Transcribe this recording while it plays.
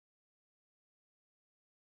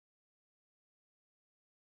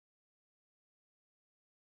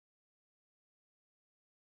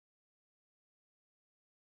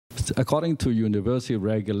According to university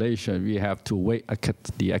regulation, we have to wait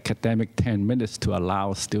the academic 10 minutes to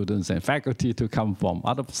allow students and faculty to come from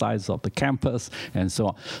other sides of the campus and so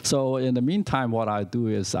on. So in the meantime, what I do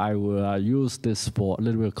is I will use this for a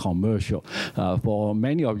little bit commercial. For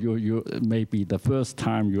many of you, you may be the first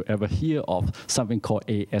time you ever hear of something called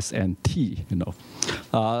ASNT.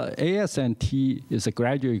 ASNT is a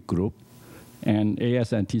graduate group, and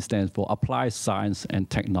ASNT stands for Applied Science and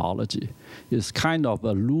Technology. It's kind of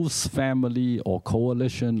a loose family or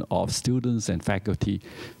coalition of students and faculty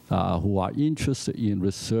who are interested in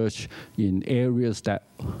research in areas that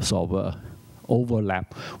sort of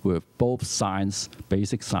overlap with both science,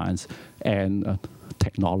 basic science, and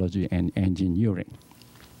technology and engineering.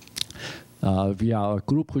 We are a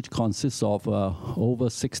group which consists of over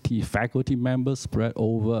 60 faculty members spread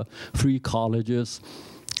over 3 colleges.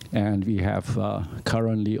 And we have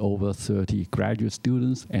currently over 30 graduate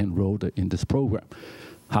students enrolled in this program.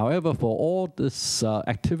 However, for all this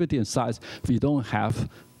activity and science, we don't have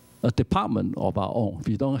a department of our own.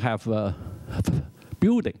 We don't have a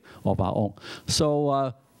building of our own.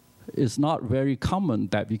 So it's not very common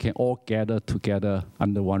that we can all gather together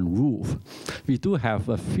under one roof. We do have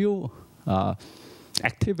a few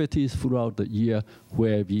activities throughout the year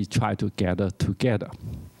where we try to gather together.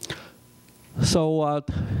 So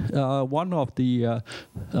one of the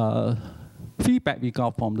feedback we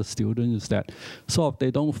got from the students is that sort of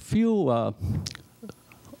they don't feel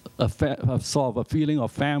sort of a feeling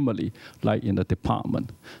of family like in the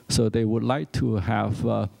department. So they would like to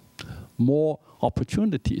have more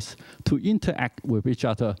opportunities to interact with each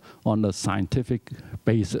other on a scientific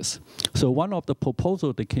basis. So one of the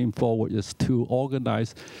proposals that came forward is to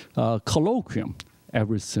organize a colloquium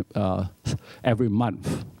every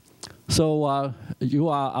month. So you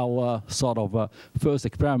are our sort of first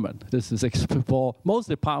experiment. This is for most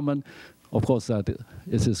departments. Of course, it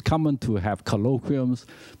is common to have colloquiums,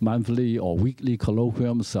 monthly or weekly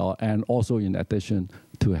colloquiums, and also in addition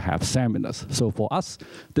to have seminars. So for us,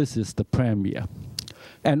 this is the premiere.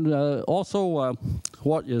 And also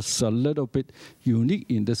what is a little bit unique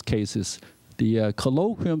in this case is the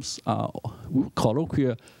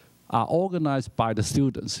colloquia are organized by the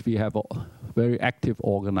students. We have a very active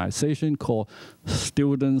organization called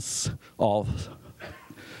Students of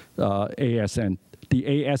the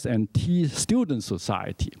ASNT Student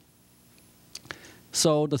Society.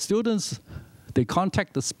 So the students, they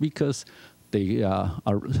contact the speakers, they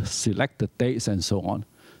select the dates and so on.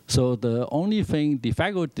 So the only thing the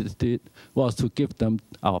faculty did was to give them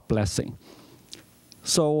our blessing.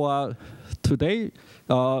 So today,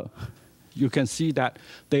 you can see that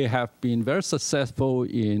they have been very successful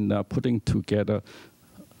in putting together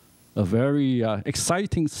a very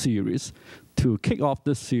exciting series. To kick off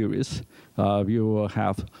this series, we will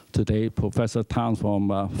have today Professor Towns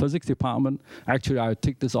from Physics Department. Actually, I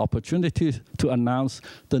take this opportunity to announce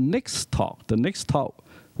the next talk. The next talk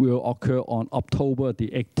will occur on October the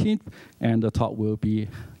 18th, and the talk will be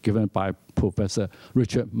given by Professor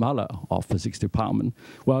Richard Muller of Physics Department.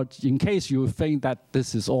 Well, in case you think that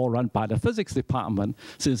this is all run by the Physics Department,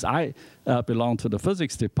 since I belong to the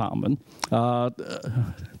Physics Department,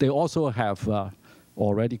 they also have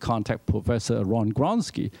already contacted Professor Ron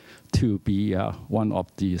Gronsky to be one of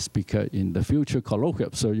the speakers in the future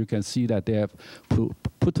colloquium. So you can see that they have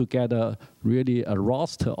put together really a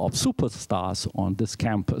roster of superstars on this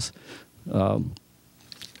campus.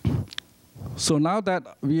 So now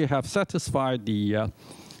that we have satisfied the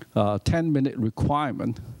 10-minute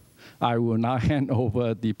requirement, I will now hand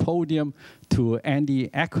over the podium to Andy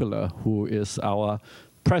Aquila, who is our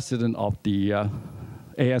president of the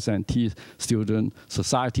ASNT Student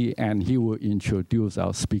Society, and he will introduce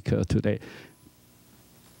our speaker today.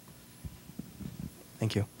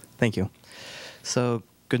 Thank you. Thank you. So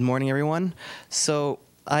good morning, everyone. So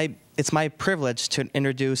it's my privilege to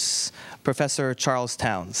introduce Professor Charles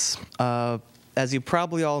Towns. As you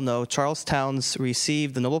probably all know, Charles Towns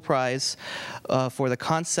received the Nobel Prize for the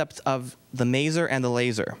concept of the maser and the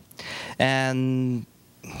laser. And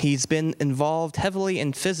he's been involved heavily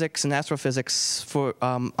in physics and astrophysics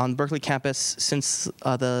on Berkeley campus since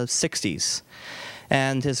the 60s.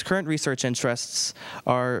 And his current research interests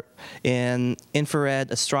are in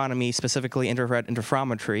infrared astronomy, specifically infrared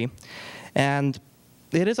interferometry. And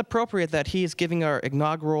it is appropriate that he is giving our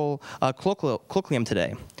inaugural colloquium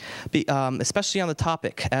today, especially on the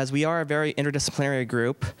topic, as we are a very interdisciplinary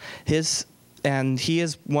group. And he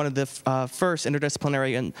is one of the first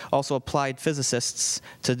interdisciplinary and also applied physicists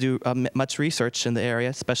to do much research in the area,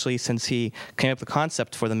 especially since he came up with the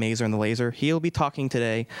concept for the maser and the laser. He'll be talking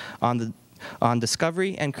today on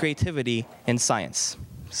discovery and creativity in science.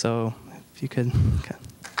 So if you could. Okay.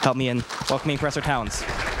 help me in welcoming Professor Towns.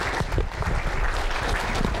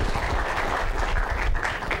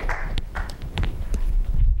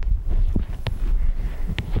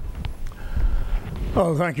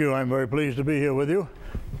 Oh, thank you. I'm very pleased to be here with you.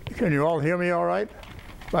 Can you all hear me all right?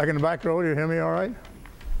 Back in the back row, you hear me all right?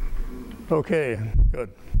 Okay, good.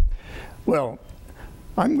 Well,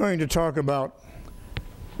 I'm going to talk about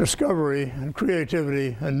discovery and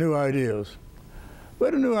creativity and new ideas.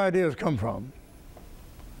 Where do new ideas come from?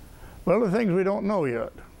 Well, the things we don't know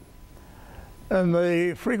yet. And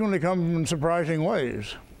they frequently come in surprising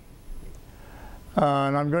ways.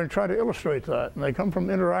 And I'm going to try to illustrate that. And they come from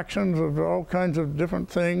interactions of all kinds of different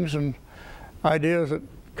things and ideas that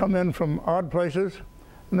come in from odd places,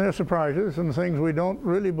 and they're surprises and things we don't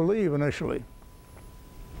really believe initially.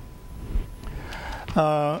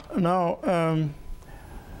 Now,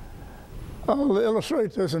 I'll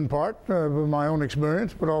illustrate this in part with my own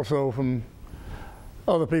experience, but also from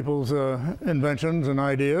other people's inventions and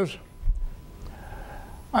ideas.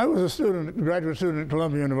 I was a student, graduate student at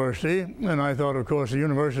Columbia University, and I thought, of course, the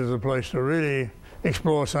university is a place to really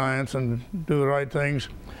explore science and do the right things.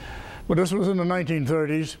 But this was in the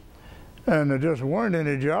 1930s, and there just weren't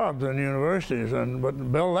any jobs in universities.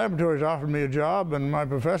 But Bell Laboratories offered me a job, and my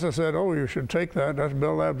professor said, oh, you should take that. That's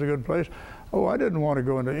Bell Lab's a good place. Oh, I didn't want to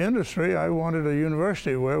go into industry. I wanted a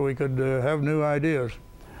university where we could have new ideas.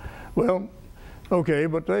 Well, okay,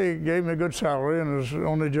 but they gave me a good salary, and it was the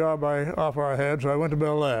only job offer I had, so I went to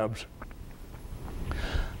Bell Labs.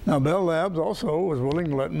 Now, Bell Labs also was willing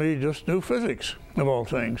to let me just do physics, of all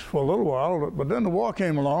things, for a little while, but then the war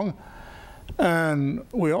came along, and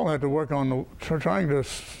we all had to work on trying to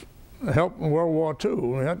help in World War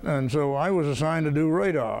II, and so I was assigned to do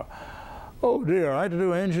radar. Oh dear, I had to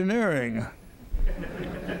do engineering.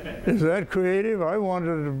 Is that creative? I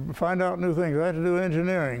wanted to find out new things. I had to do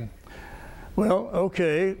engineering. Well,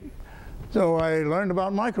 okay, so I learned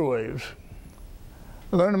about microwaves.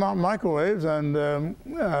 I learned about microwaves and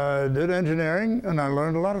did engineering, and I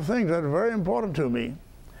learned a lot of things that are very important to me.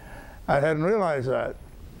 I hadn't realized that.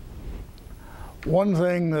 One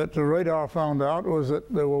thing that the radar found out was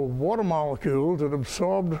that there were water molecules that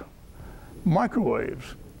absorbed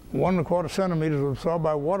microwaves. 1¼ centimeters absorbed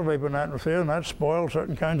by water vapor in the atmosphere, and that spoiled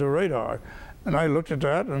certain kinds of radar. And I looked at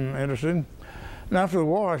that and interested. And after the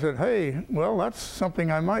war, I said, hey, well, that's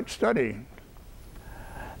something I might study.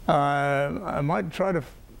 I might try to,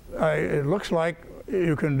 it looks like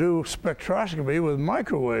you can do spectroscopy with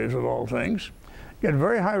microwaves of all things, get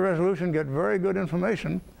very high resolution, get very good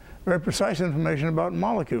information, very precise information about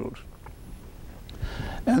molecules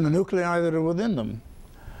and the nuclei that are within them.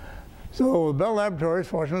 So Bell Laboratories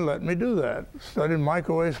fortunately let me do that, studied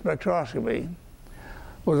microwave spectroscopy.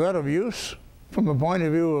 Was that of use from the point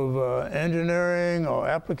of view of engineering or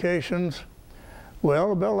applications?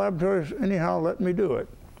 Well, Bell Laboratories anyhow let me do it.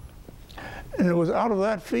 And it was out of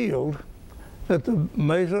that field that the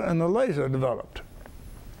maser and the laser developed.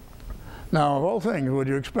 Now, of all things, would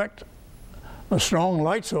you expect a strong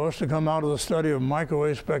light source to come out of the study of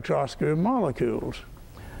microwave spectroscopy of molecules?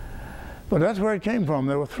 But that's where it came from.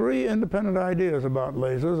 There were 3 independent ideas about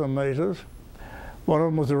lasers and masers. One of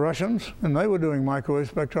them was the Russians, and they were doing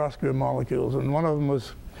microwave spectroscopy of molecules. And one of them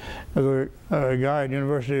was a guy at the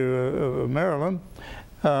University of Maryland,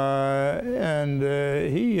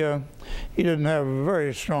 he didn't have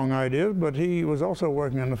very strong ideas, but he was also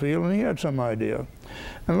working in the field, and he had some idea.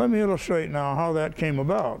 And let me illustrate now how that came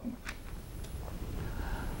about.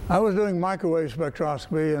 I was doing microwave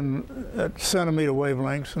spectroscopy at centimeter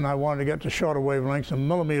wavelengths, and I wanted to get to shorter wavelengths and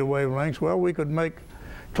millimeter wavelengths. Well, we could make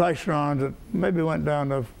klystrons that maybe went down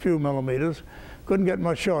to a few millimeters. Couldn't get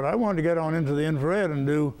much shorter. I wanted to get on into the infrared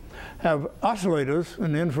and have oscillators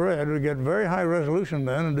in the infrared to get very high resolution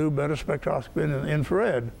then and do better spectroscopy in the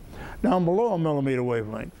infrared, down below a millimeter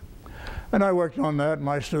wavelength. And I worked on that.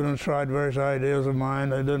 My students tried various ideas of mine.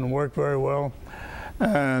 They didn't work very well.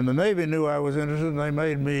 And the Navy knew I was interested, and they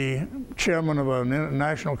made me chairman of a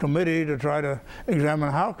national committee to try to examine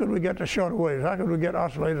how could we get to shorter waves, how could we get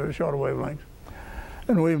oscillators at shorter wavelengths.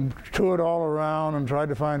 And we toured all around and tried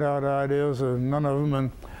to find out ideas, and none of them.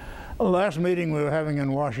 And the last meeting we were having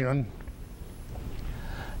in Washington,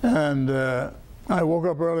 and I woke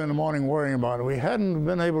up early in the morning worrying about it. We hadn't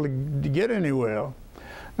been able to get anywhere.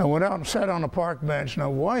 I went out and sat on a park bench. Now,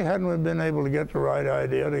 why hadn't we been able to get the right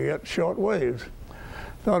idea to get short waves?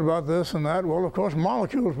 Thought about this and that. Well, of course,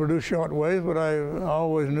 molecules produce short waves, but I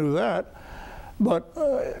always knew that. But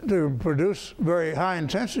to produce very high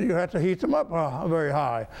intensity, you had to heat them up very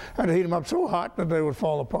high. Had to heat them up so hot that they would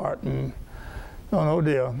fall apart. And oh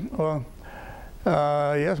dear. Well,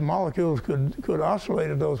 Yes, molecules could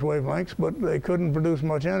oscillate at those wavelengths, but they couldn't produce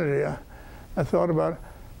much energy. I thought about,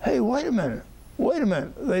 hey, wait a minute.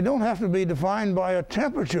 They don't have to be defined by a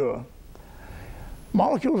temperature.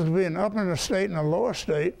 Molecules can be an upper state and a lower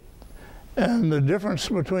state, and the difference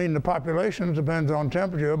between the populations depends on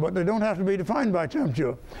temperature, but they don't have to be defined by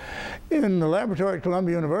temperature. In the laboratory at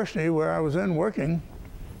Columbia University, where I was working,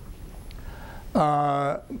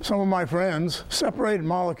 some of my friends separated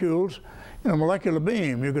molecules in a molecular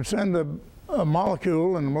beam. You could send a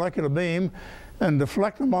molecule in a molecular beam and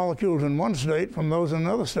deflect the molecules in one state from those in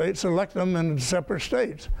another state, select them into separate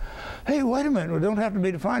states. Hey, wait a minute, we don't have to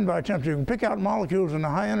be defined by temperature. You can pick out molecules in a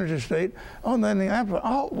high energy state, and then the amplifier,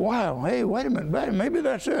 oh, wow, hey, wait a minute, maybe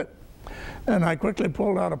that's it. And I quickly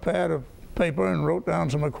pulled out a pad of paper and wrote down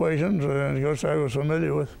some equations, and of course I was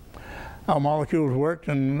familiar with how molecules worked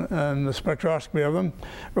and the spectroscopy of them.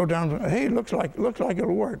 Wrote down, hey, looks like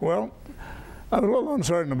it'll work. Well, I was a little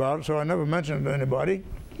uncertain about it, so I never mentioned it to anybody.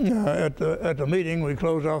 At the meeting, we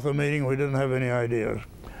closed off the meeting, we didn't have any ideas.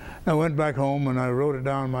 I went back home and I wrote it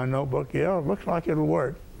down in my notebook. Yeah, it looks like it'll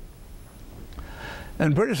work.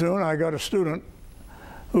 And pretty soon I got a student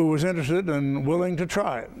who was interested and willing to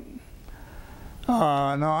try it.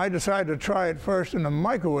 Now I decided to try it first in the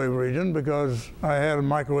microwave region because I had a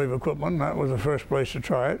microwave equipment, and that was the first place to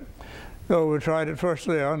try it. So we tried it first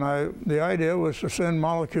there, and the idea was to send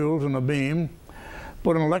molecules in a beam,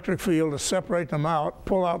 put an electric field to separate them out,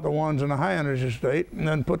 pull out the ones in a high energy state, and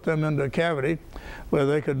then put them into a cavity where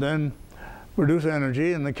they could then produce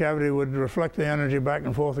energy, and the cavity would reflect the energy back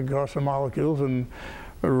and forth across the molecules and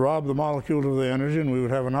rob the molecules of the energy, and we would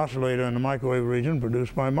have an oscillator in the microwave region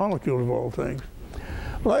produced by molecules of all things.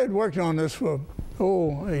 Well, I had worked on this for,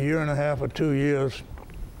 a year and a half or 2 years.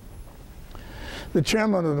 The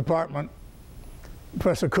chairman of the department,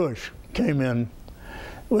 Professor Cush, came in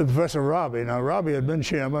with Professor Robbie. Now, Robbie had been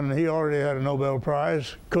chairman, and he already had a Nobel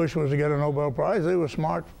Prize. Cush was to get a Nobel Prize. They were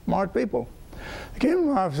smart people. They came to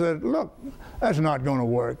my office and said, look, that's not going to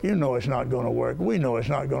work. You know it's not going to work. We know it's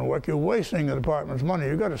not going to work. You're wasting the department's money.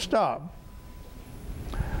 You've got to stop.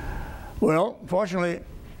 Well, fortunately,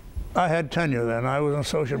 I had tenure then. I was an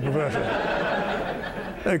associate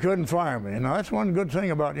professor. They couldn't fire me. Now, that's one good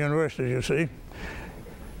thing about universities, you see.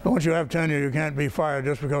 Once you have tenure, you can't be fired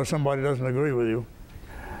just because somebody doesn't agree with you.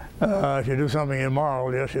 If you do something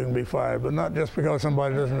immoral, yes, you can be fired, but not just because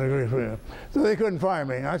somebody doesn't agree with you. So they couldn't fire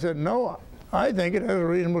me. I said, no, I think it has a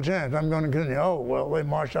reasonable chance. I'm going to continue. Oh, well, they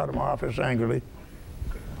marched out of my office angrily.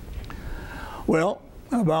 Well,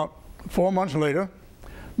 about 4 months later,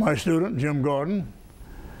 my student, Jim Gordon,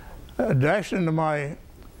 dashed into my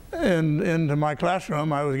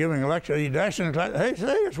classroom. I was giving a lecture. He dashed into class. Hey,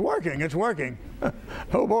 say, it's working, it's working.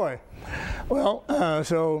 Oh, boy. Well,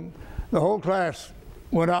 so the whole class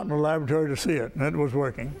went out in the laboratory to see it, and it was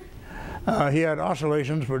working. He had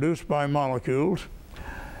oscillations produced by molecules,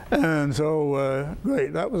 and so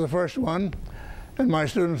great. That was the first one, and my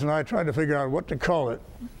students and I tried to figure out what to call it.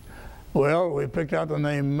 Well, we picked out the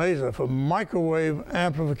name MESA for microwave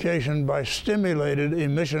amplification by stimulated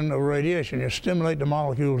emission of radiation. You stimulate the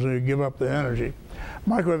molecules and you give up the energy.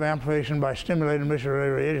 Microwave amplification by stimulated emission of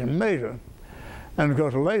radiation, MESA. And of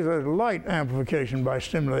course, laser is light amplification by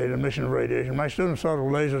stimulated emission of radiation. My students thought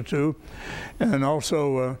of laser too, and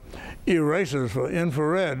also erasers for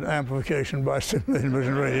infrared amplification by stimulated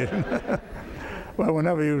emission of radiation. Well, we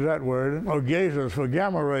never use that word. Or gazers for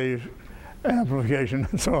gamma rays amplification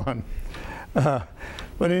and so on.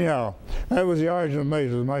 But anyhow, that was the origin of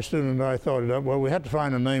MESA. My student and I thought it up. Well, we had to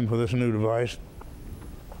find a name for this new device.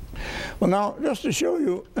 Well, now, just to show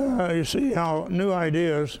you, you see how new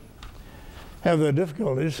ideas have their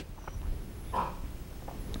difficulties.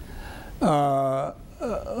 A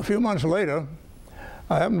few months later,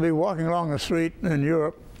 I happened to be walking along the street in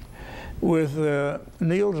Europe with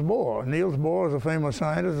Niels Bohr. Niels Bohr is a famous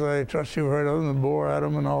scientist. I trust you've heard of him, the Bohr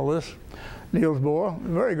atom and all this. Niels Bohr, a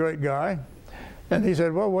very great guy. And he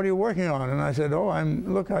said, well, what are you working on? And I said, oh,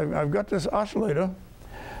 I've got this oscillator.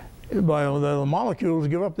 By the molecules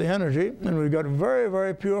give up the energy, and we've got very,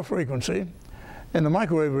 very pure frequency in the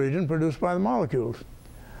microwave region produced by the molecules.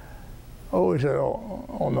 Oh, he said,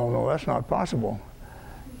 oh no, that's not possible.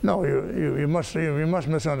 No, you must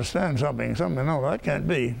misunderstand something. No, that can't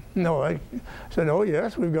be. No, I said, oh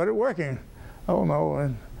yes, we've got it working. Oh no,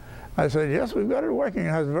 and I said, yes, we've got it working. It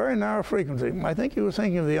has a very narrow frequency. I think he was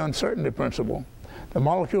thinking of the uncertainty principle. The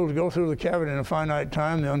molecules go through the cavity in a finite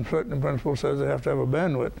time. The uncertainty principle says they have to have a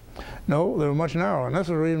bandwidth. No, they're much narrower, and that's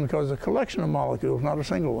the reason because it's a collection of molecules, not a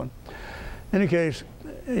single one. In any case,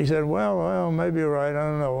 he said, well, maybe you're right, I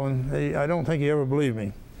don't know, and I don't think he ever believed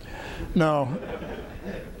me. Now,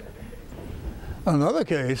 Another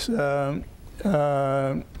case, John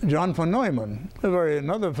von Neumann,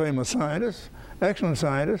 another famous scientist, excellent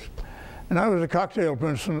scientist, and I was at a cocktail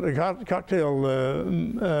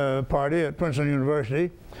party at Princeton University,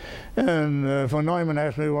 and von Neumann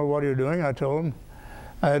asked me, well, what are you doing? I told him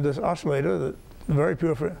I had this oscillator that very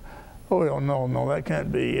pure for. Oh no, that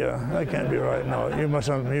can't be right. No, you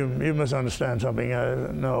misunderstand something.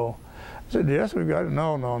 No. I said, yes, we've got it.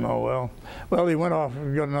 No. Well, he went off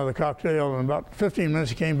and got another cocktail, and about 15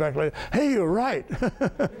 minutes he came back later. Hey, you're right.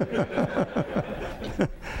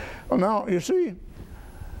 Well, now, you see,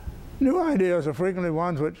 new ideas are frequently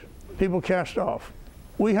ones which people cast off.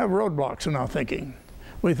 We have roadblocks in our thinking.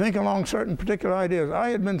 We think along certain particular ideas. I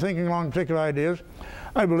had been thinking along particular ideas.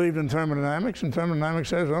 I believed in thermodynamics, and thermodynamics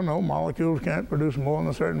says, oh no, molecules can't produce more than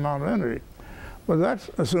a certain amount of energy. Well, that's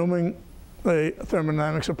assuming the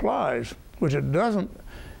thermodynamics applies, which it doesn't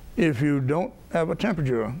if you don't have a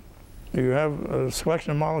temperature. You have a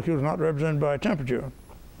selection of molecules not represented by a temperature.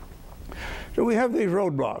 So we have these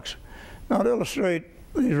roadblocks. Now, to illustrate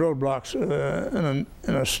these roadblocks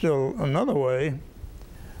in a still another way,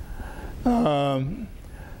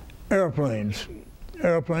 airplanes.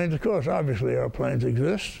 Airplanes, of course, obviously airplanes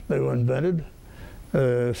exist. They were invented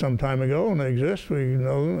some time ago, and they exist. We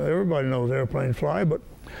know, everybody knows airplanes fly, but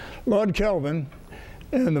Lord Kelvin,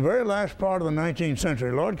 in the very last part of the 19th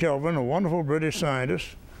century, Lord Kelvin, a wonderful British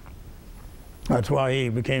scientist, that's why he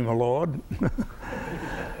became a lord,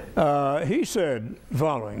 he said the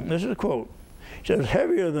following, this is a quote, he says,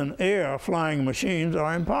 heavier than air flying machines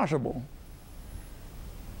are impossible.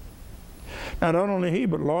 Now, not only he,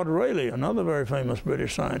 but Lord Rayleigh, another very famous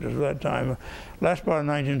British scientist at that time, last part of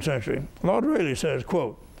the 19th century, Lord Rayleigh says,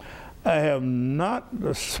 quote, I have not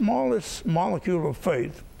the smallest molecule of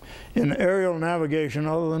faith in aerial navigation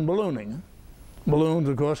other than ballooning. Balloons,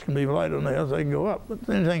 of course, can be lighter than theirs, they can go up, but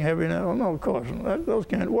anything heavy than that, well, no, of course, those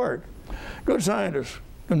can't work. Good scientists,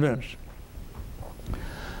 convinced.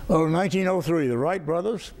 Well, in 1903, the Wright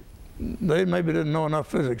brothers, they maybe didn't know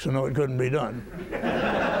enough physics to know it couldn't be done.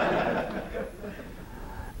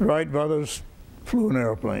 The Wright brothers flew an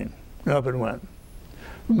airplane, up it went.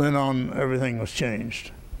 From then on, everything was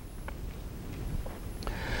changed.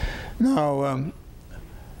 Now,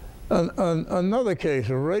 another case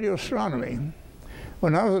of radio astronomy.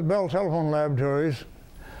 When I was at Bell Telephone Laboratories,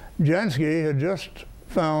 Jansky had just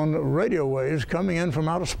found radio waves coming in from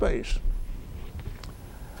outer space.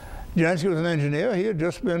 Jansky was an engineer. He had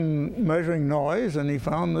just been measuring noise, and he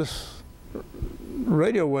found this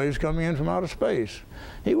radio waves coming in from outer space.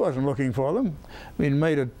 He wasn't looking for them. He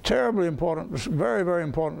made a terribly important, very, very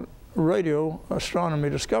important radio astronomy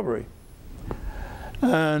discovery.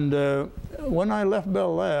 And when I left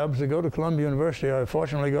Bell Labs to go to Columbia University, I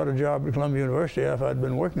fortunately got a job at Columbia University after I'd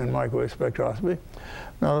been working in microwave spectroscopy.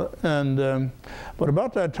 Now, but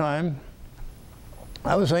about that time,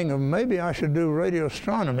 I was thinking maybe I should do radio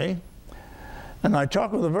astronomy. And I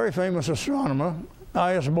talked with a very famous astronomer,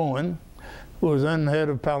 I.S. Bowen, who was then head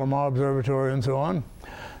of Palomar Observatory and so on.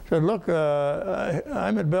 Said, look,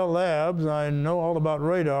 I'm at Bell Labs. I know all about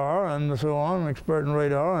radar and so on, I'm an expert in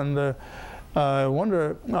radar, and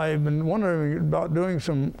I've been wondering about doing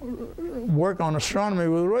some work on astronomy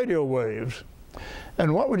with radio waves.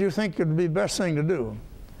 And what would you think would be the best thing to do?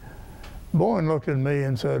 Bowen looked at me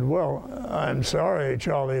and said, well, I'm sorry,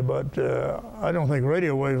 Charlie, but I don't think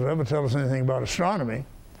radio waves will ever tell us anything about astronomy.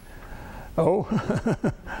 Oh,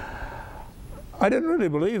 I didn't really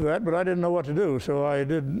believe that, but I didn't know what to do, so I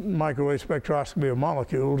did microwave spectroscopy of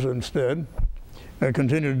molecules instead. I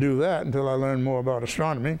continued to do that until I learned more about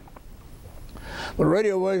astronomy. But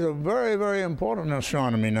radio waves are very, very important in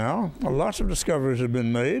astronomy now. Lots of discoveries have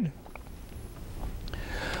been made.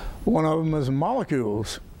 One of them is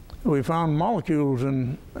molecules. We found molecules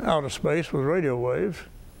in outer space with radio waves.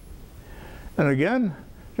 And again,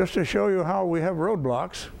 just to show you how we have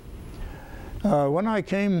roadblocks, when I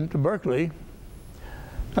came to Berkeley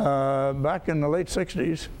back in the late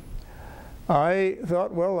 60s, I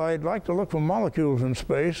thought, well, I'd like to look for molecules in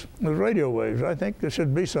space with radio waves. I think there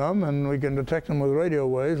should be some, and we can detect them with radio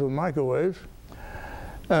waves, with microwaves.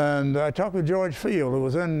 And I talked with George Field, who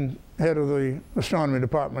was then head of the astronomy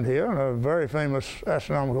department here, and a very famous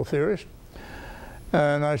astronomical theorist.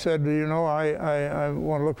 And I said, you know, I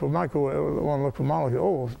want to look for microwave, I want to look for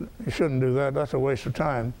molecules. Oh, you shouldn't do that. That's a waste of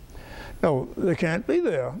time. No, they can't be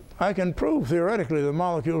there. I can prove theoretically that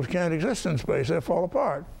molecules can't exist in space. They fall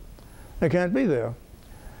apart. They can't be there.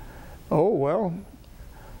 Oh, well,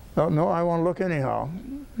 no, I want to look anyhow.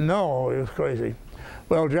 No, it was crazy.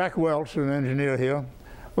 Well, Jack Welch, an engineer here,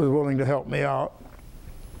 was willing to help me out.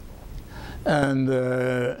 And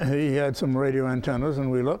he had some radio antennas,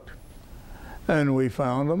 and we looked. and we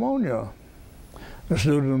found ammonia. A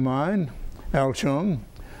student of mine, Al Chung,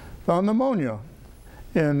 found ammonia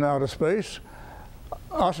in outer space,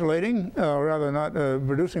 oscillating, rather not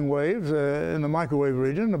producing waves in the microwave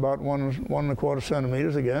region, about 1¼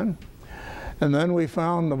 centimeters again. And then we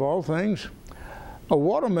found, of all things, a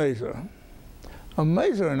water maser. A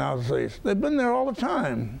maser in outer space. They've been there all the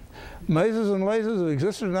time. Masers and lasers have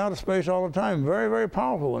existed in outer space all the time. Very, very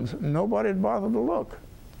powerful ones. Nobody had bothered to look.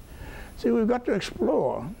 See, we've got to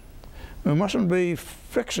explore. We mustn't be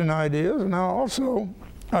fixing ideas. Now, also,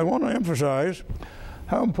 I want to emphasize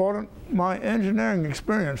how important my engineering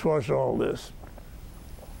experience was to all this.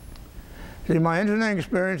 See, my engineering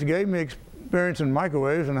experience gave me experience in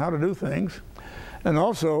microwaves and how to do things, and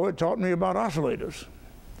also it taught me about oscillators.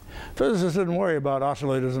 Physicists didn't worry about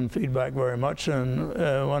oscillators and feedback very much, and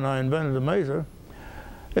when I invented the maser,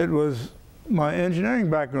 it was my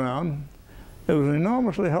engineering background. It was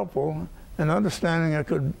enormously helpful in understanding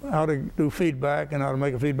how to do feedback and how to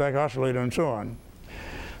make a feedback oscillator and so on.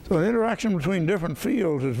 So the interaction between different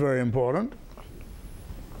fields is very important.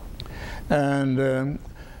 And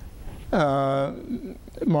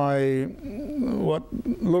what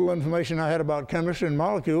little information I had about chemistry and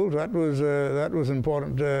molecules, that was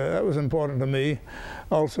important. That was important to me,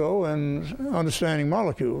 also, and understanding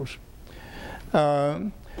molecules.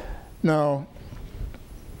 Now,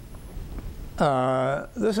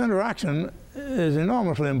 this interaction is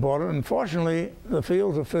enormously important. Unfortunately, the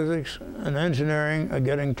fields of physics and engineering are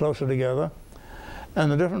getting closer together,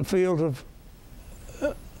 and the different fields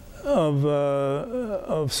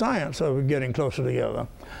of science are getting closer together.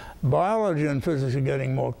 Biology and physics are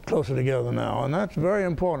getting more closer together now, and that's very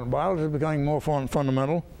important. Biology is becoming more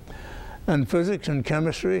fundamental, and physics and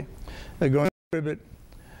chemistry are going to contribute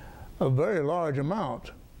a very large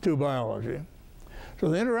amount to biology. So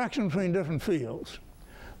the interaction between different fields,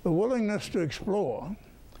 the willingness to explore,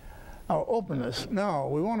 our openness. Now,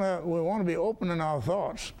 we want to be open in our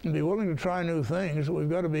thoughts and be willing to try new things. We've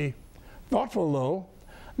got to be thoughtful, though,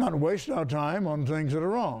 not waste our time on things that are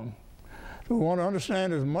wrong. So we want to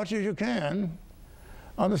understand as much as you can,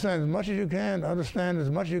 understand as much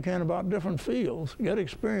as you can about different fields, get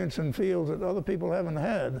experience in fields that other people haven't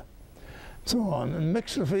had, so on, and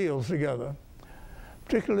mix the fields together.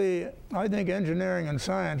 Particularly, I think engineering and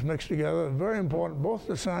science mixed together are very important, both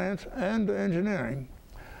to science and to engineering,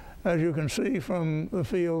 as you can see from the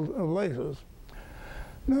field of lasers.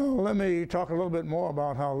 Now, let me talk a little bit more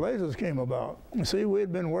about how lasers came about. You see, we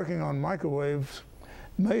had been working on microwaves,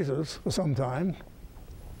 masers, for some time.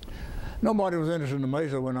 Nobody was interested in the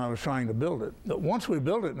maser when I was trying to build it. But once we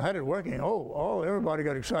built it and had it working, everybody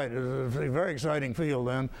got excited. It was a very exciting field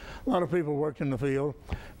then. A lot of people worked in the field.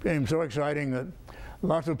 It became so exciting that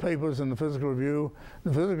lots of papers in the physical review.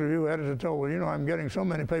 The physical review editor told, well, you know, I'm getting so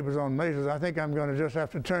many papers on masers, I think I'm going to just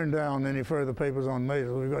have to turn down any further papers on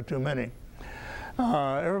masers. We've got too many.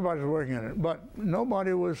 Everybody's working on it, but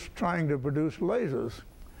nobody was trying to produce lasers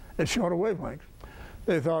at shorter wavelengths.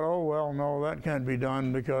 They thought, oh, well, no, that can't be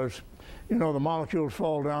done because, you know, the molecules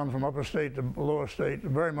fall down from upper state to lower state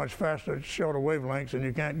very much faster at shorter wavelengths, and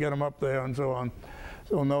you can't get them up there and so on.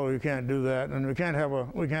 So no, you can't do that, and we can't have a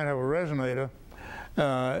resonator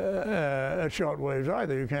at short waves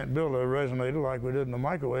either. You can't build a resonator like we did in the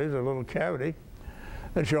microwaves, a little cavity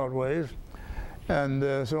at short waves,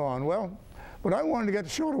 and so on. Well, but I wanted to get to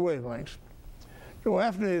shorter wavelengths. So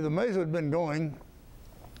after the maser had been going,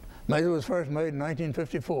 maser was first made in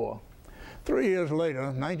 1954. 3 years later,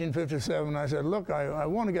 1957, I said, look, I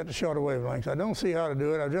want to get to shorter wavelengths. I don't see how to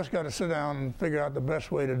do it. I've just got to sit down and figure out the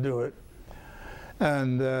best way to do it.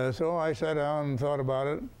 And so I sat down and thought about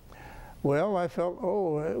it. Well, I felt,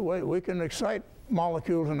 oh, wait, we can excite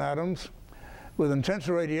molecules and atoms. With intense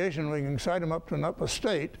radiation, we can excite them up to an upper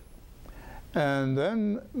state, and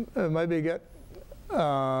then maybe get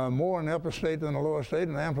more in the upper state than the lower state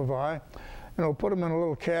and amplify, and we'll put them in a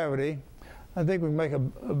little cavity. I think we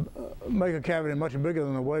can make a cavity much bigger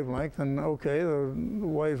than the wavelength, and okay, the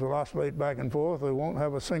waves will oscillate back and forth. They won't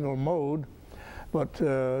have a single mode, but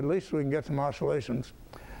at least we can get some oscillations.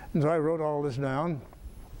 And so I wrote all this down.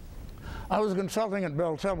 I was consulting at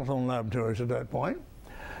Bell Telephone Laboratories at that point,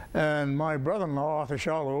 and my brother-in-law, Arthur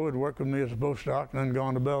Charlow, had worked with me as a postdoc and then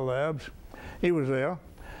gone to Bell Labs. He was there,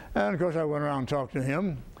 and of course I went around and talked to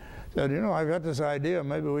him. Said, you know, I've got this idea,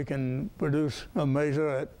 maybe we can produce a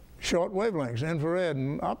maser at short wavelengths, infrared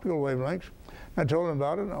and optical wavelengths. I told him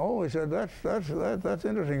about it. Oh, he said, that's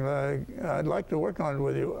interesting. I'd like to work on it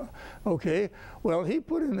with you. Okay. Well, he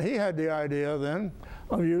had the idea then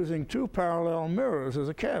of using two parallel mirrors as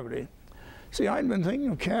a cavity. See, I'd been thinking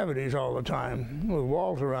of cavities all the time with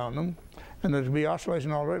walls around them, and there'd be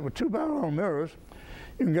oscillation all right. With two parallel mirrors,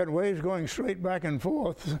 you can get waves going straight back and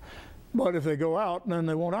forth, but if they go out, then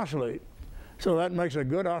they won't oscillate. So that makes a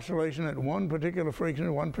good oscillation at one particular frequency,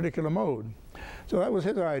 one particular mode. So that was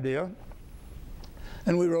his idea,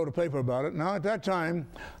 and we wrote a paper about it. Now at that time,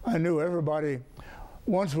 I knew everybody,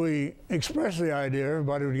 once we expressed the idea,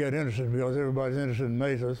 everybody would get interested because everybody's interested in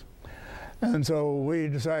mesas. And so we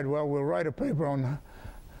decided, well, we'll write a paper on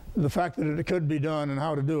the fact that it could be done and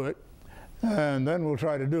how to do it, and then we'll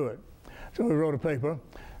try to do it. So we wrote a paper,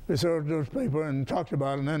 we served this paper and talked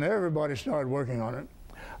about it, and then everybody started working on it.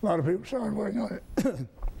 A lot of people started working on it.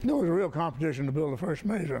 There was a real competition to build the first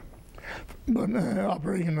mesa, but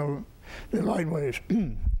operating the light waves.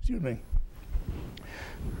 Excuse me.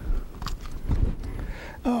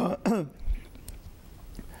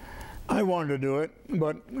 I wanted to do it,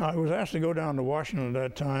 but I was asked to go down to Washington at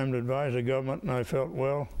that time to advise the government, and I felt,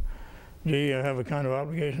 well, gee, I have a kind of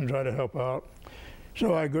obligation to try to help out.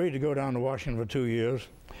 So I agreed to go down to Washington for 2 years.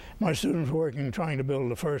 My students were working, trying to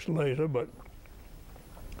build the first laser, but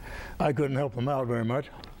I couldn't help them out very much.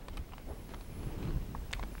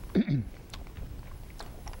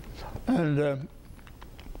 And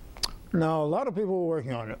now a lot of people were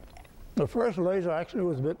working on it. The first laser actually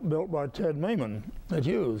was built by Ted Mayman at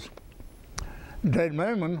Hughes. Ted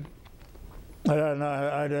Mayman,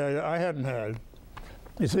 I hadn't had.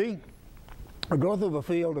 You see, the growth of a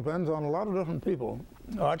field depends on a lot of different people.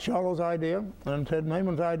 Art Shallow's idea and Ted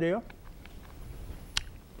Mayman's idea.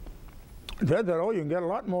 Ted said, oh, you can get a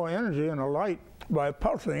lot more energy in a light by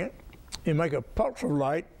pulsing it. You make a pulse of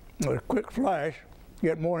light, a quick flash,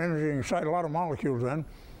 get more energy and excite a lot of molecules in,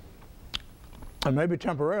 and maybe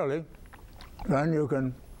temporarily, then you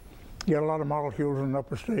can get a lot of molecules in an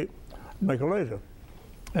upper state, make a laser.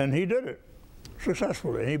 And he did it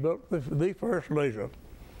successfully. He built the first laser.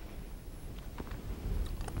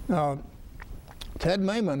 Now, Ted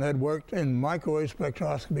Mayman had worked in microwave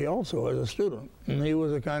spectroscopy also as a student, and he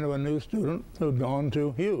was a kind of a new student who'd gone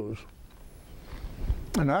to Hughes.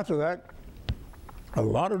 And after that, a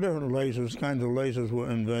lot of different kinds of lasers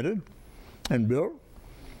were invented and built.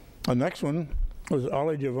 The next one was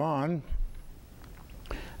Ollie Javon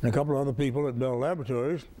and a couple of other people at Bell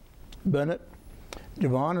Laboratories.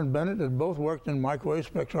 Javon and Bennett had both worked in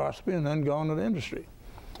microwave spectroscopy and then gone to the industry.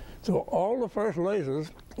 So all the first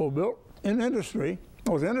lasers were built in industry.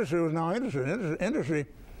 Well, the industry was now interested. Industry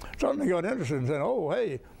suddenly got interested and said, oh,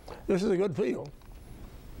 hey, this is a good field,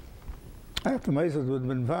 after mesas had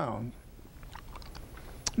been found.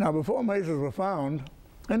 Now, before mesas were found,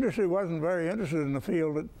 industry wasn't very interested in the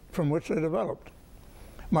field from which they developed.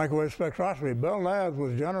 Microwave spectroscopy. Bell Labs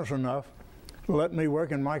was generous enough to let me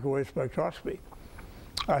work in microwave spectroscopy.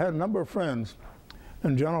 I had a number of friends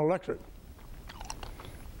in General Electric,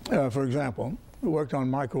 for example, who worked on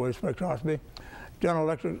microwave spectroscopy. General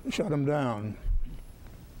Electric shut them down.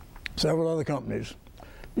 Several other companies.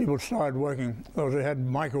 People started working, those that had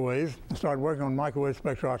microwaves, started working on microwave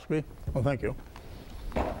spectroscopy. Well, thank you.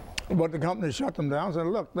 But the companies shut them down and said,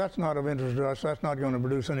 look, that's not of interest to us. That's not going to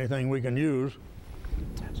produce anything we can use.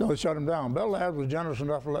 So they shut them down. Bell Labs was generous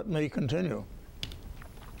enough to let me continue.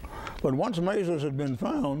 But once mesas had been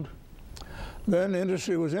found, then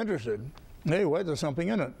industry was interested. Anyway, there's something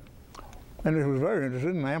in it. And it was very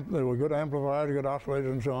interested in there were good amplifiers, good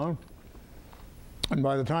oscillators, and so on. And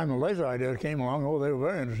by the time the laser idea came along, oh, they were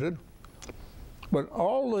very interested. But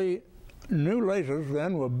all the new lasers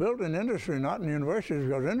then were built in industry, not in universities,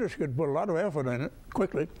 because industry could put a lot of effort in it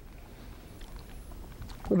quickly.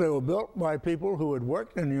 But they were built by people who had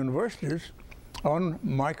worked in universities on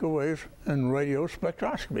microwave and radio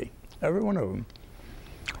spectroscopy, every one of them.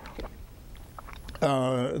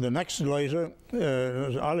 The next laser,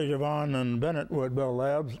 Ollie Javon and Bennett were at Bell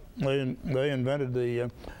Labs. They invented the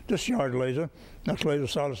discharge laser. Next laser,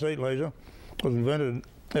 solid state laser, was invented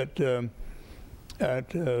at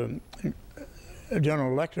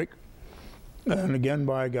General Electric, and again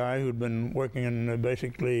by a guy who'd been working in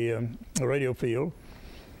basically the radio field.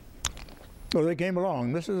 So they came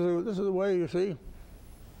along. This is the way, you see,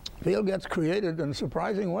 field gets created in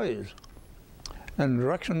surprising ways, and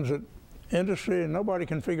directions that industry and nobody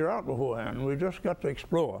can figure out beforehand. We just got to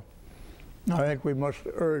explore. I think we must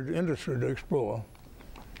urge industry to explore.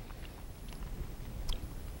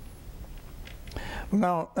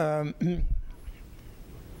 Now,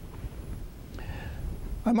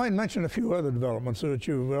 I might mention a few other developments that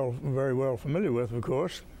you're very well familiar with, of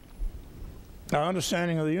course. Our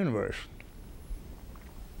understanding of the universe.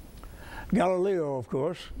 Galileo, of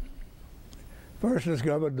course, first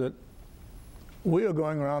discovered that we are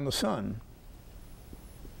going around the sun,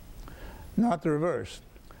 not the reverse.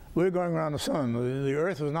 we're going around the sun. The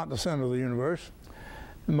Earth was not the center of the universe.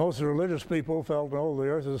 Most religious people felt, oh, the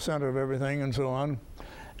Earth is the center of everything and so on.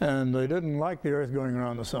 And they didn't like the Earth going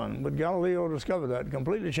around the sun. But Galileo discovered that,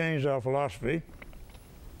 completely changed our philosophy.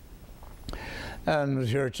 And the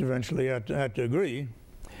church eventually had to agree.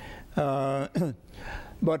 But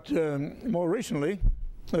more recently,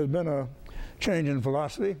 there's been a change in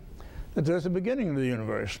philosophy that there's a beginning of the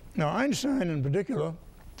universe. Now, Einstein in particular,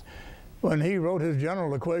 when he wrote his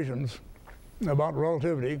general equations about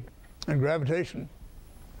relativity and gravitation,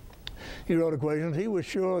 he wrote equations, he was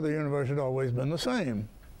sure the universe had always been the same.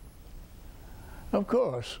 Of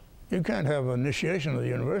course, you can't have an initiation of the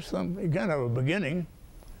universe, you can't have a beginning.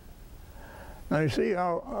 Now you see,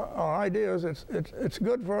 our ideas, it's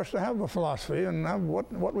good for us to have a philosophy and have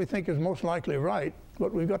what we think is most likely right,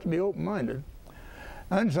 but we've got to be open-minded.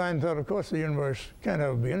 Einstein thought, of course, the universe can't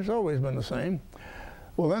have a beginning, it's always been the same.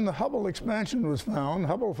 Well, then the Hubble expansion was found.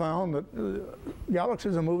 Hubble found that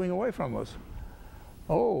galaxies are moving away from us.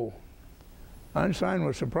 Oh, Einstein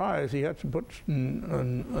was surprised. He had to put a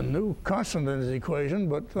new constant in his equation,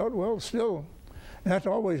 but thought, well, still, it has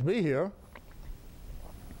to always be here.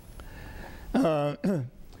 And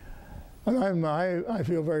I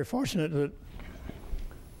feel very fortunate that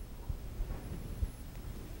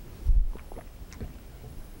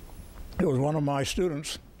it was one of my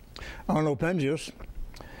students, Arno Penzias,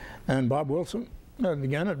 and Bob Wilson,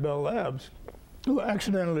 again at Bell Labs, who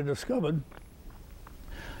accidentally discovered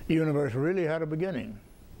the universe really had a beginning.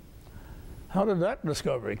 How did that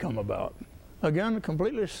discovery come about? Again,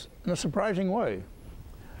 completely in a surprising way.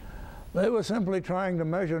 They were simply trying to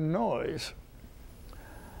measure noise.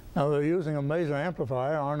 Now, they're using a maser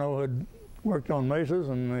amplifier. Arno had worked on masers,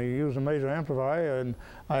 and they used a maser amplifier, and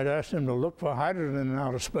I'd asked him to look for hydrogen in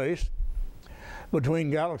outer space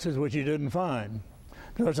between galaxies which he didn't find.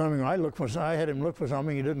 That's something I had him look for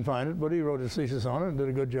something, he didn't find it, but he wrote his thesis on it and did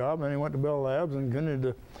a good job, and he went to Bell Labs and continued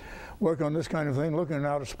to work on this kind of thing, looking in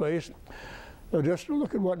outer space, just to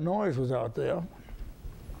look at what noise was out there.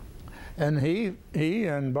 And he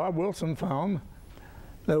and Bob Wilson found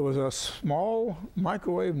there was a small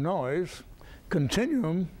microwave noise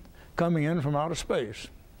continuum coming in from outer space,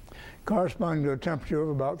 corresponding to a temperature of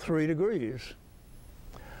about 3 degrees.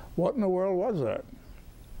 What in the world was that?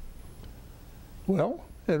 Well,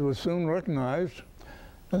 it was soon recognized,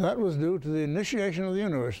 and that was due to the initiation of the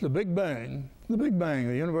universe, the Big Bang. The Big Bang,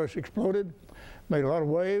 the universe exploded, made a lot of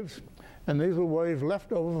waves, and these were waves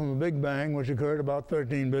left over from the Big Bang, which occurred about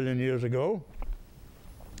 13 billion years ago.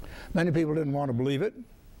 Many people didn't want to believe it,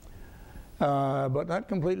 but that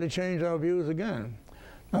completely changed our views again.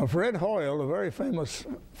 Now, Fred Hoyle, a very famous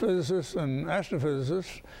physicist and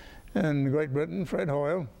astrophysicist in Great Britain, Fred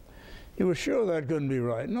Hoyle, he was sure that couldn't be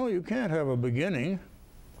right. No, you can't have a beginning.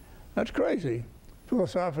 That's crazy,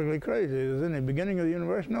 philosophically crazy. Is there any beginning of the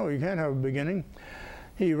universe? No, you can't have a beginning.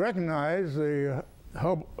 He recognized the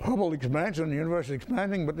Hubble expansion, the universe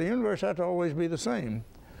expanding, but the universe had to always be the same.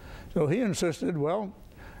 So he insisted, well,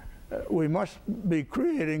 we must be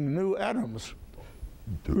creating new atoms.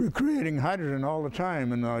 We're creating hydrogen all the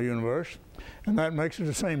time in our universe, and that makes it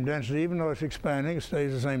the same density. Even though it's expanding, it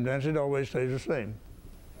stays the same density, it always stays the same.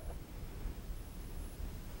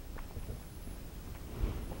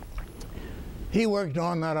 He worked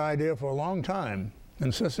on that idea for a long time,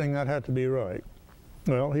 insisting that had to be right.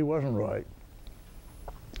 Well, he wasn't right.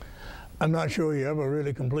 I'm not sure he ever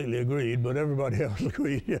really completely agreed, but everybody else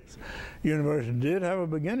agreed, yes. The universe did have a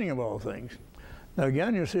beginning of all things. Now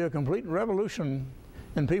again, you see a complete revolution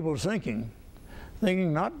in people's thinking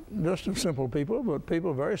not just of simple people, but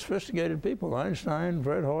people, very sophisticated people, Einstein,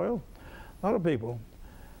 Fred Hoyle, a lot of people.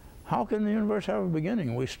 How can the universe have a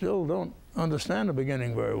beginning? We still don't understand the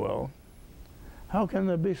beginning very well. How can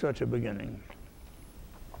there be such a beginning?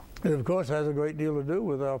 It, of course, has a great deal to do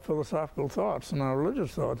with our philosophical thoughts and our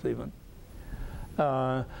religious thoughts even.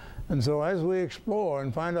 And so as we explore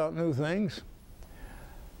and find out new things,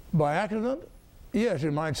 by accident, yes,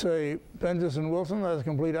 you might say, Penzias and Wilson, that's a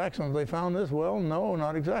complete accident. They found this. Well, no,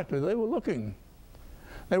 not exactly. They were looking.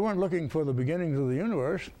 They weren't looking for the beginnings of the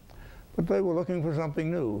universe, but they were looking for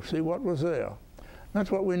something new, see what was there.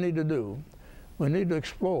 That's what we need to do. We need to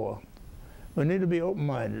explore. We need to be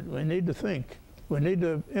open-minded. We need to think. We need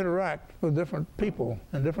to interact with different people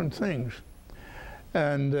and different things.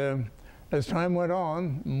 And as time went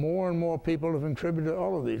on, more and more people have contributed to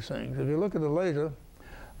all of these things. If you look at the laser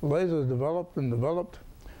is developed and developed.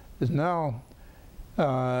 Is now,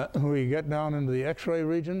 we get down into the X-ray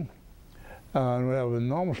region, and we have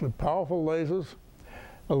enormously powerful lasers.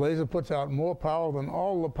 A laser puts out more power than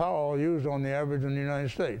all the power used on the average in the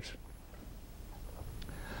United States.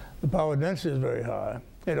 The power density is very high.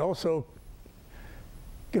 it also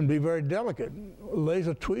can be very delicate.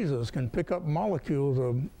 Laser tweezers can pick up molecules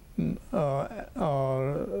of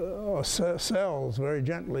cells very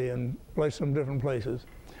gently and place them in different places.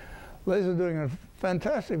 Lasers doing a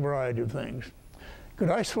fantastic variety of things. Could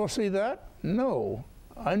I foresee that? No.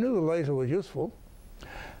 I knew the laser was useful,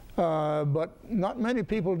 but not many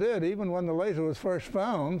people did. Even when the laser was first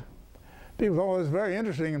found, people thought it was very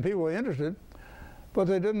interesting and people were interested, but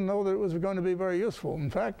they didn't know that it was going to be very useful. In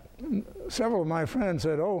fact, several of my friends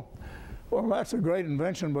said, oh, well, that's a great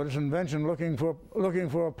invention, but it's an invention looking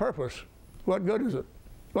for a purpose. What good is it?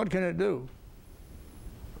 What can it do?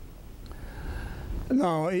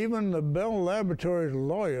 Now, even the Bell Laboratories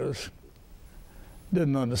lawyers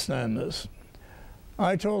didn't understand this.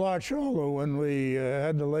 I told Art Charlow when we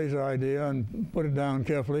had the laser idea and put it down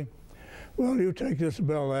carefully, well, you take this to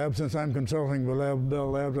Bell Labs. Since I'm consulting with Bell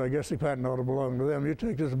Labs, I guess the patent ought to belong to them. You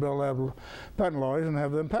take this to Bell Labs patent lawyers and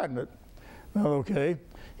have them patent it. Well, okay.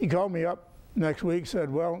 He called me up next week, said,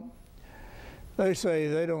 well, they say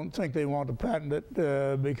they don't think they want to patent it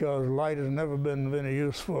because light has never been of any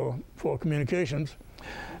use for communications.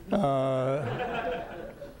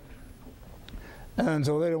 And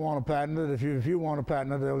so they don't want to patent it. If you want to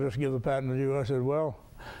patent it, they'll just give the patent to you. I said, well,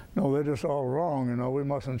 no, they're just all wrong. You know, we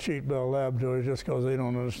mustn't cheat Bell Laboratories just because they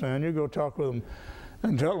don't understand. You go talk with them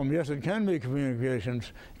and tell them, yes, it can be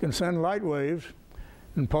communications. You can send light waves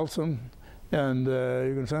and pulse them, and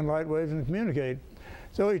you can send light waves and communicate.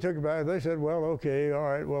 So he took it back. They said, well, okay, all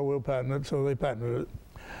right, well, we'll patent it. So they patented it.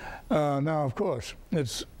 Now, of course,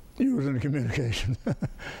 it's used in communication.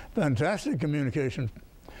 Fantastic communication.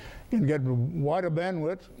 Can get wider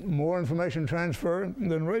bandwidth, more information transfer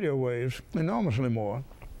than radio waves, enormously more.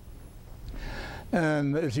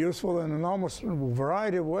 And it's useful in an enormous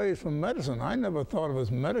variety of ways from medicine. I never thought of it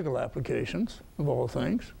as medical applications, of all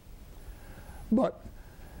things. But,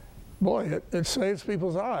 boy, it saves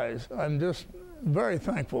people's eyes. I'm just very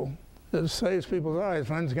thankful that it saves people's eyes.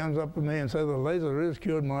 Friends comes up to me and says, the laser has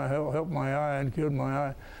cured my, helped my eye and cured my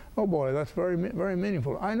eye. Oh, boy, that's very, very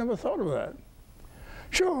meaningful. I never thought of that.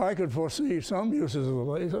 Sure, I could foresee some uses of the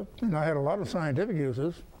laser, and I had a lot of scientific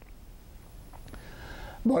uses.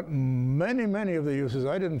 But many, many of the uses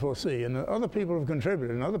I didn't foresee, and other people have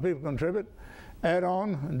contributed, and other people contribute, add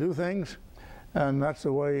on, and do things, and that's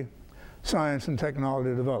the way science and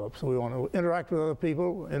technology develops. So we want to interact with other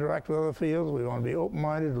people, interact with other fields. We want to be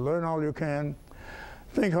open-minded, learn all you can,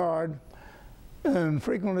 think hard, and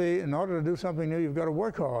frequently, in order to do something new, you've got to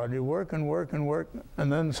work hard. You work and work and work,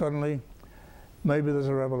 and then suddenly, maybe there's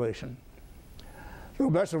a revelation. So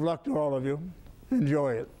best of luck to all of you.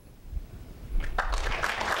 Enjoy it.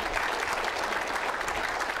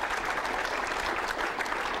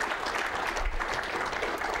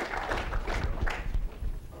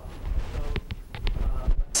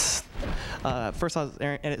 First, is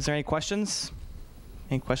there any questions?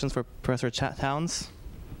 Any questions for Professor Towns?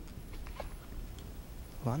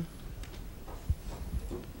 One.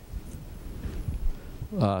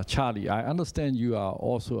 Charlie, I understand you are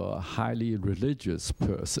also a highly religious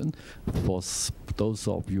person. For those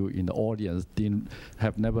of you in the audience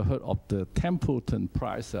have never heard of the Templeton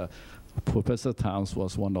Prize, Professor Towns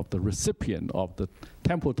was one of the recipients of the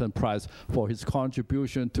Templeton Prize for his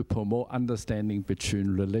contribution to promote understanding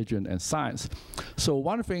between religion and science. So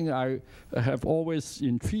one thing I have always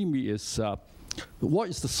intrigued me is what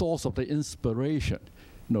is the source of the inspiration?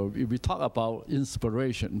 You know, we talk about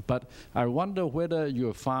inspiration, but I wonder whether you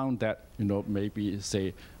have found that, you know, maybe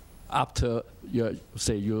say after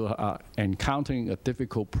you are encountering a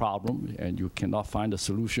difficult problem and you cannot find a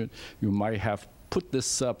solution, you might have put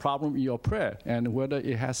this problem in your prayer, and whether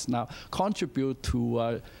it has now contributed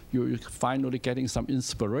to you finally getting some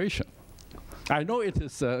inspiration. I know it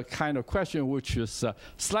is a kind of question which is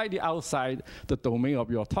slightly outside the domain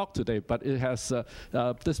of your talk today, but it has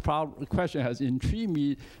this question has intrigued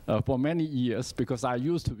me for many years because I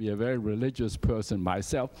used to be a very religious person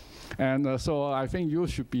myself, and so I think you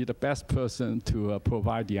should be the best person to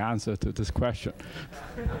provide the answer to this question.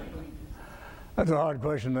 That's a hard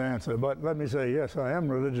question to answer, but let me say, yes, I am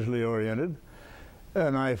religiously oriented,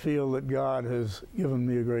 and I feel that God has given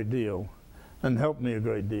me a great deal and helped me a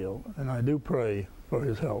great deal, and I do pray for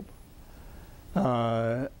his help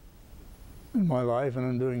in my life and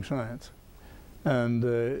in doing science. And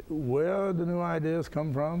where the new ideas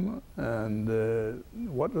come from, and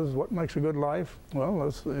what makes a good life? Well,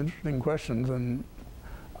 those are interesting questions, and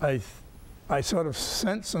I sort of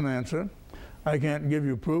sense an answer. I can't give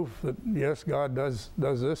you proof that yes, God does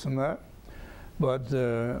this and that, but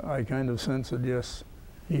I kind of sense that yes,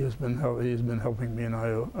 he's been helping me, and I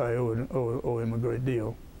owe him a great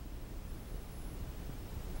deal.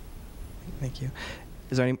 Thank you.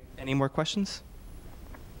 Is there any more questions?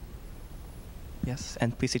 Yes,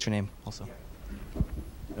 and please state your name also.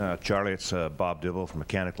 Charlie, it's Bob Dibble from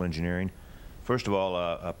Mechanical Engineering. First of all,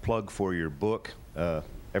 a plug for your book.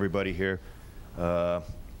 Everybody here, I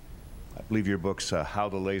believe your book's How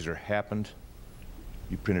the Laser Happened.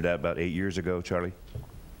 You printed that about 8 years ago, Charlie?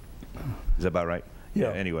 Is that about right? Yeah.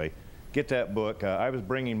 Anyway, get that book. I was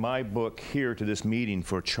bringing my book here to this meeting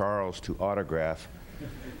for Charles to autograph.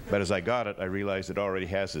 But as I got it, I realized it already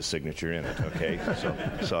has his signature in it, okay?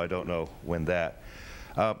 So I don't know when that.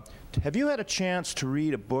 Have you had a chance to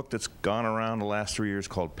read a book that's gone around the last 3 years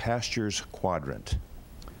called Pasture's Quadrant?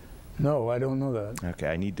 No, I don't know that. Okay,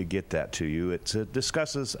 I need to get that to you. It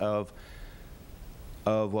discusses of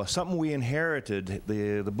something we inherited.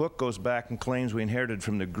 The book goes back and claims we inherited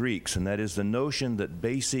from the Greeks, and that is the notion that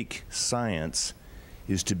basic science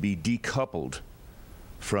is to be decoupled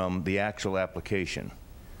from the actual application.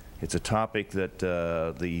 It's a topic that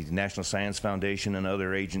the National Science Foundation and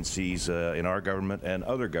other agencies in our government and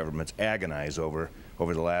other governments agonize over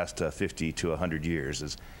the last 50 to 100 years.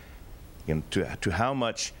 Is, you know, to how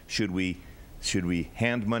much should we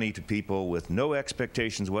hand money to people with no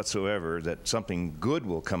expectations whatsoever that something good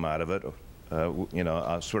will come out of it, you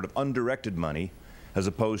know, sort of undirected money, as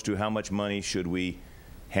opposed to how much money should we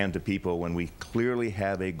hand to people when we clearly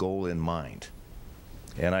have a goal in mind.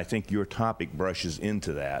 And I think your topic brushes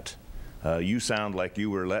into that. You sound like you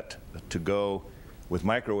were let to go with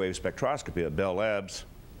microwave spectroscopy at Bell Labs,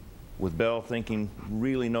 with Bell thinking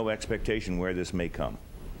really no expectation where this may come.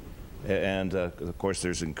 And of course,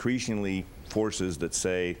 there's increasingly forces that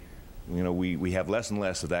say, you know, we have less and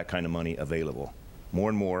less of that kind of money available. More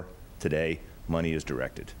and more today, money is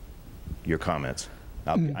directed. Your comments.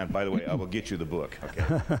 By the way, I will get you the book.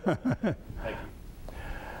 Okay. Thank you.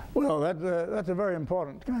 Well, that's a very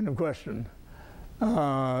important kind of question.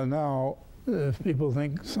 Now, if people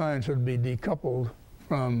think science should be decoupled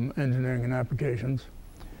from engineering and applications,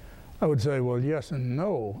 I would say, well, yes and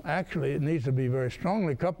no. Actually, it needs to be very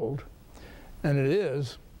strongly coupled, and it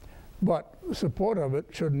is, but support of it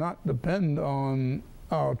should not depend on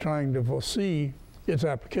our trying to foresee its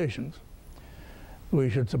applications. We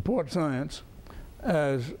should support science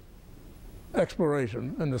as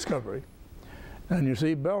exploration and discovery. And you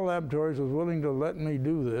see, Bell Laboratories was willing to let me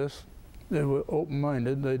do this. They were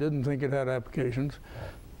open-minded. They didn't think it had applications.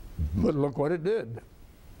 But look what it did.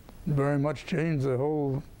 It very much changed the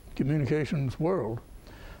whole communications world.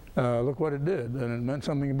 Look what it did. And it meant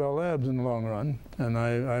something to Bell Labs in the long run. And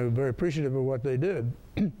I'm very appreciative of what they did.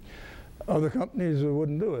 Other companies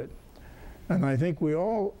wouldn't do it. And I think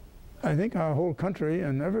our whole country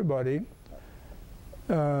and everybody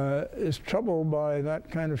is troubled by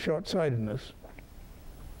that kind of short-sightedness.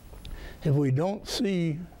 If we don't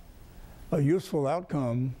see a useful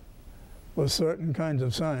outcome with certain kinds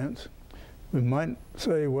of science, we might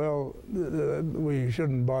say, well, we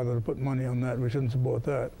shouldn't bother to put money on that. We shouldn't support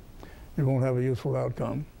that. It won't have a useful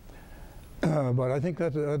outcome. But I think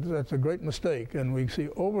that's a great mistake. And we see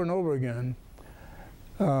over and over again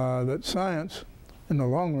that science, in the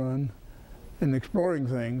long run, in exploring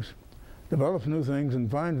things, develops new things and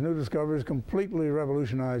finds new discoveries, completely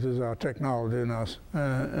revolutionizes our technology and us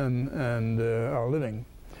and our living.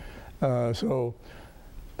 So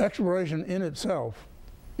exploration in itself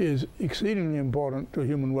is exceedingly important to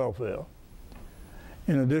human welfare.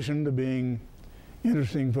 In addition to being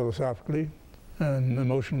interesting philosophically and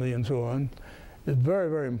emotionally and so on, it's very,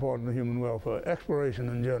 very important to human welfare, exploration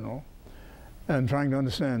in general, and trying to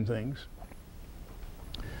understand things.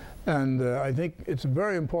 And I think it's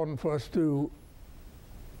very important for us to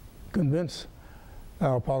convince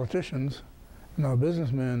our politicians and our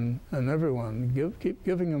businessmen and everyone, keep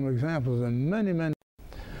giving them examples, and many, many.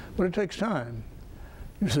 But it takes time.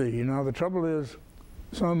 You see, the trouble is,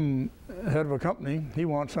 some head of a company, he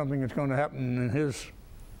wants something that's going to happen in his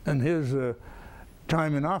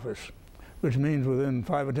time in office, which means within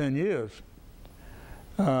 5 or 10 years,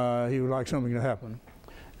 he would like something to happen.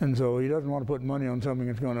 And so he doesn't want to put money on something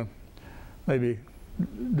that's going to maybe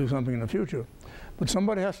do something in the future. But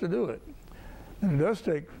somebody has to do it. And it does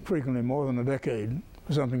take frequently more than a decade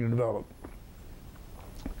for something to develop.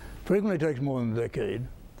 Frequently takes more than a decade.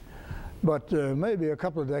 But maybe a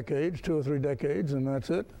couple of decades, 2 or 3 decades, and that's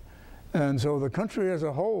it. And so the country as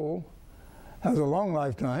a whole has a long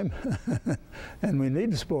lifetime, and we need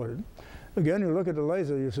to support it. Again, you look at the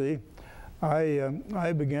laser, you see,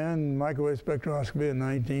 I began microwave spectroscopy in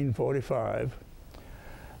 1945.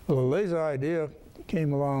 Well, the laser idea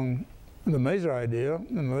came along, the maser idea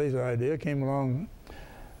and the laser idea came along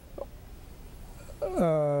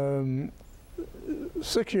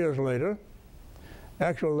 6 years later,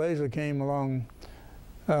 actual laser came along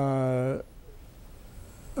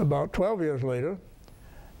about 12 years later,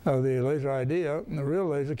 the laser idea, and the real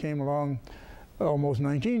laser came along almost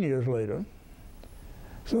 19 years later.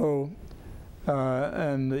 So,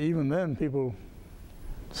 and even then people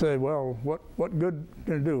say, well, what good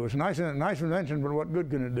can it do? It's a nice invention, but what good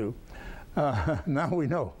can it do? Now we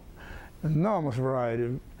know. Enormous variety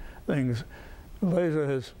of things. The laser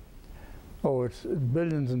has, it's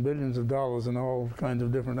billions and billions of dollars in all kinds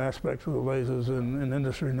of different aspects of the lasers in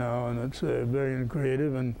industry now, and it's very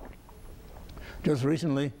creative. And just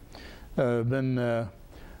recently, been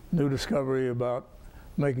new discovery about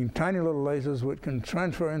making tiny little lasers which can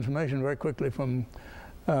transfer information very quickly from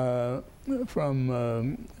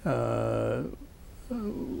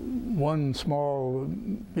one small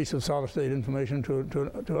piece of solid state information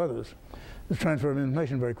to others. It's transfer of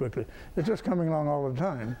information very quickly. It's just coming along all the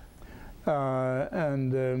time.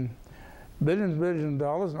 And billions and billions of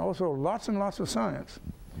dollars, and also lots and lots of science.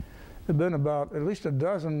 There have been about at least a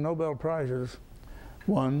dozen Nobel Prizes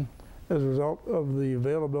won as a result of the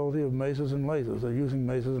availability of masers and lasers. They're using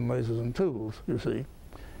masers and lasers and tools, you see.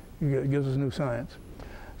 It gives us new science.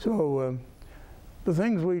 So the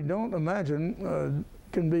things we don't imagine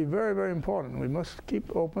can be very, very important. We must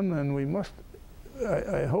keep open, and we must,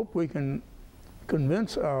 I hope we can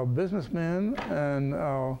convince our businessmen and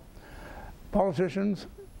our politicians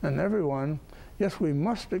and everyone, yes, we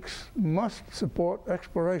must support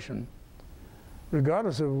exploration,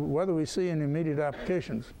 regardless of whether we see any immediate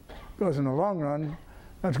applications, because in the long run,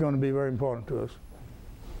 that's going to be very important to us.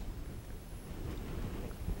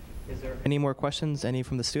 Is there any more questions? Any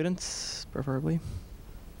from the students, preferably?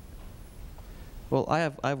 Well, I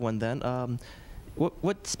have one then.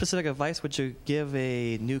 What specific advice would you give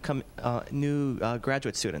a new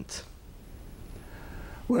graduate student?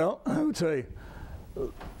 Well, I would say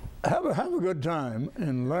have a good time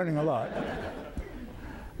in learning a lot.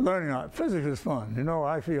 Learning a lot. Physics is fun. You know,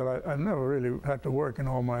 I feel I've never really had to work in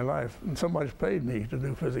all my life, and somebody's paid me to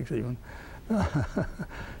do physics even.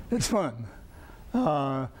 It's fun.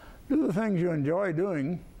 Do the things you enjoy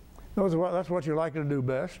doing. That's what you like to do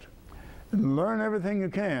best. And learn everything you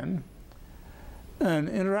can, and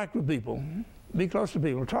interact with people. Be close to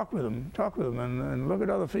people. Talk with them, and look at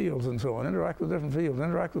other fields and so on. Interact with different fields.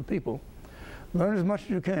 Interact with people. Learn as much as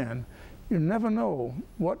you can. You never know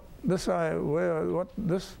what this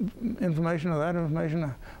information or that information,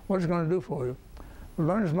 what it's going to do for you.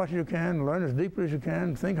 Learn as much as you can. Learn as deeply as you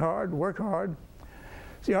can. Think hard. Work hard.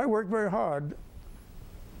 See, I worked very hard.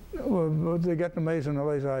 Well, to get the maser and the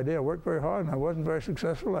laser idea, I worked very hard, and I wasn't very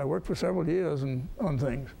successful. I worked for several years on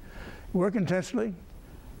things. Work intensely,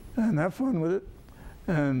 and have fun with it,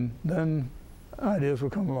 and then ideas will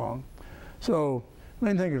come along. So,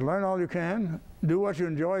 main thing is learn all you can, do what you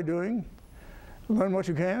enjoy doing, learn what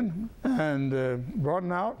you can, and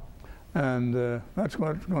broaden out, and that's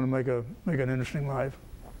what's going to make an interesting life.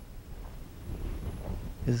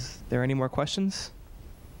 Is there any more questions?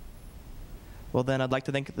 Well, then I'd like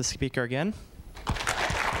to thank the speaker again. Thank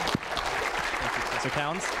you, Professor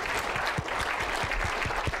Towns.